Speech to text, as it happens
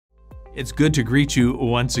It's good to greet you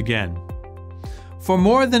once again. For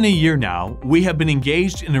more than a year now, we have been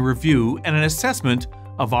engaged in a review and an assessment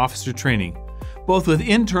of officer training, both with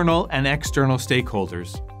internal and external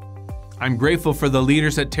stakeholders. I'm grateful for the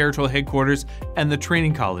leaders at Territorial Headquarters and the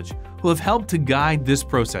Training College who have helped to guide this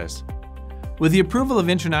process. With the approval of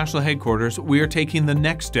International Headquarters, we are taking the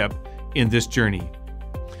next step in this journey.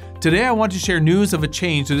 Today, I want to share news of a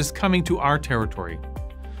change that is coming to our territory.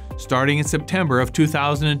 Starting in September of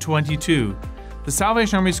 2022, the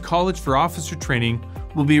Salvation Army's College for Officer Training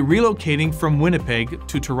will be relocating from Winnipeg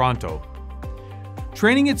to Toronto.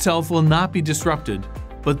 Training itself will not be disrupted,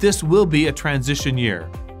 but this will be a transition year.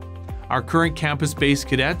 Our current campus-based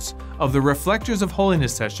cadets of the Reflectors of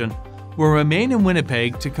Holiness session will remain in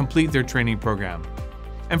Winnipeg to complete their training program.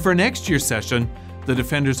 And for next year's session, the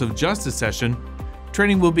Defenders of Justice session,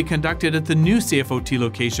 training will be conducted at the new CFO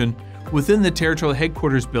location within the Territorial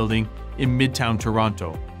Headquarters building in Midtown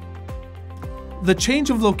Toronto. The change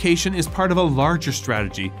of location is part of a larger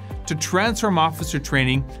strategy to transform officer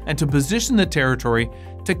training and to position the territory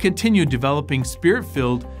to continue developing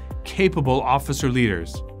spirit-filled, capable officer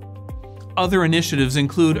leaders. Other initiatives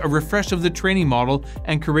include a refresh of the training model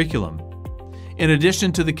and curriculum. In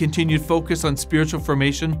addition to the continued focus on spiritual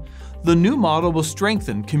formation, the new model will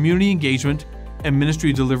strengthen community engagement and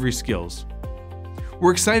ministry delivery skills.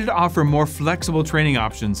 We're excited to offer more flexible training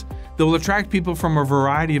options that will attract people from a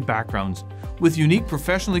variety of backgrounds with unique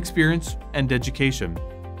professional experience and education.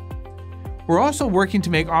 We're also working to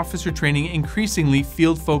make officer training increasingly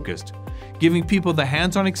field-focused, giving people the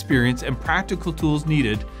hands-on experience and practical tools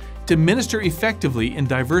needed to minister effectively in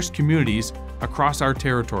diverse communities across our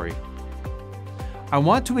territory. I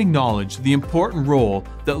want to acknowledge the important role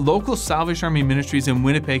that local Salvation Army ministries in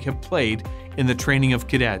Winnipeg have played in the training of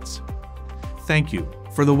cadets. Thank you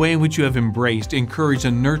for the way in which you have embraced, encouraged,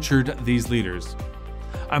 and nurtured these leaders.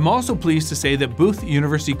 I'm also pleased to say that Booth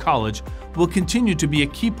University College will continue to be a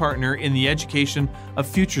key partner in the education of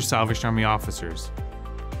future Salvation Army officers.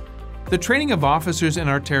 The training of officers in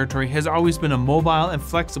our territory has always been a mobile and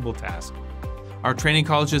flexible task. Our training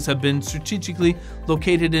colleges have been strategically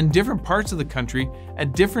located in different parts of the country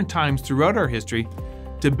at different times throughout our history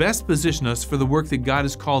to best position us for the work that God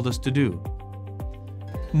has called us to do.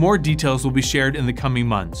 More details will be shared in the coming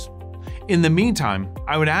months. In the meantime,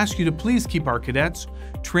 I would ask you to please keep our cadets,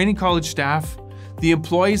 training college staff, the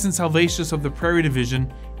employees and salvationists of the Prairie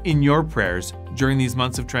Division in your prayers during these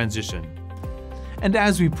months of transition. And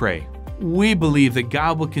as we pray, we believe that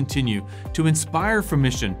God will continue to inspire for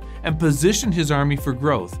mission and position His army for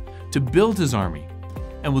growth, to build His army,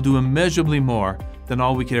 and will do immeasurably more than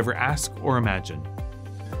all we could ever ask or imagine.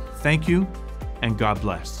 Thank you, and God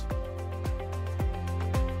bless.